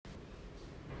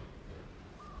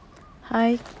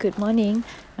Hi, good morning.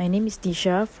 My name is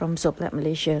Nisha from Soap Lab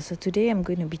Malaysia. So today I'm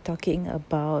going to be talking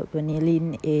about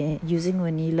vanillin, using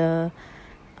vanilla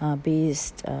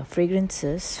based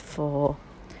fragrances for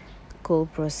cold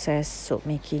process soap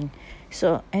making.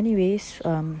 So anyways,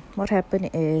 what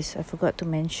happened is I forgot to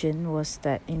mention was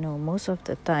that most of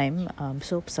the time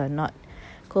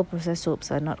cold process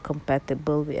soaps are not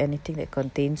compatible with anything that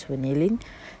contains vanillin.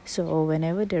 So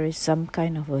whenever there is some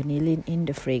kind of vanillin in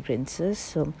the fragrances,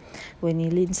 so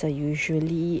vanillins are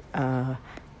usually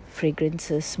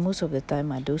fragrances, most of the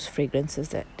time are those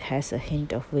fragrances that has a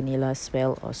hint of vanilla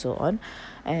smell or so on,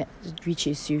 which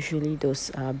is usually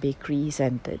those bakery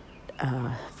scented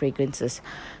fragrances.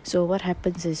 So what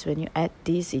happens is when you add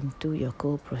this into your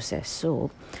cold process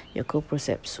soap, your cold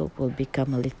process soap will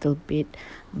become a little bit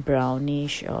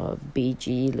brownish or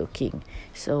beigey looking.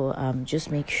 So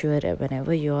just make sure that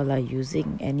whenever you all are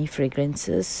using any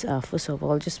fragrances, first of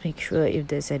all, just make sure if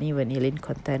there's any vanillin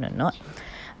content or not.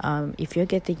 If you're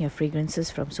getting your fragrances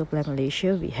from Soap Lab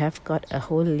Malaysia, we have got a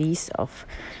whole list of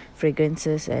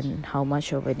fragrances and how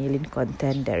much of vanillin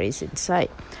content there is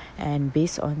inside, and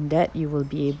based on that you will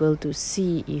be able to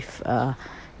see if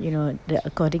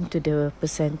according to the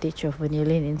percentage of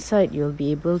vanillin inside, you'll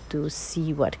be able to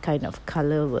see what kind of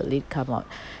color will it come out.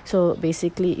 So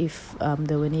basically, if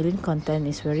the vanillin content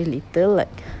is very little,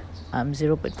 like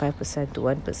 0.5% to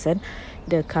 1%,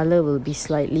 the color will be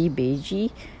slightly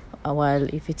beigey, while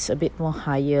if it's a bit more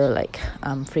higher, like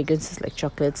fragrances like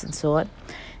chocolates and so on,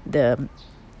 the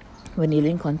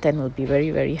vanillin content will be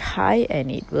very, very high,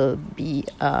 and it will be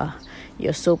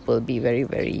your soap will be very,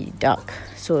 very dark.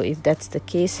 So if that's the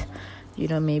case,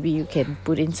 maybe you can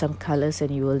put in some colors and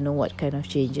you will know what kind of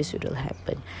changes will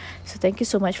happen. So thank you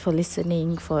so much for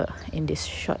listening in this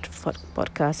short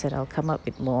podcast, and I'll come up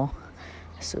with more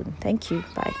soon. Thank you.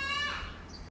 Bye.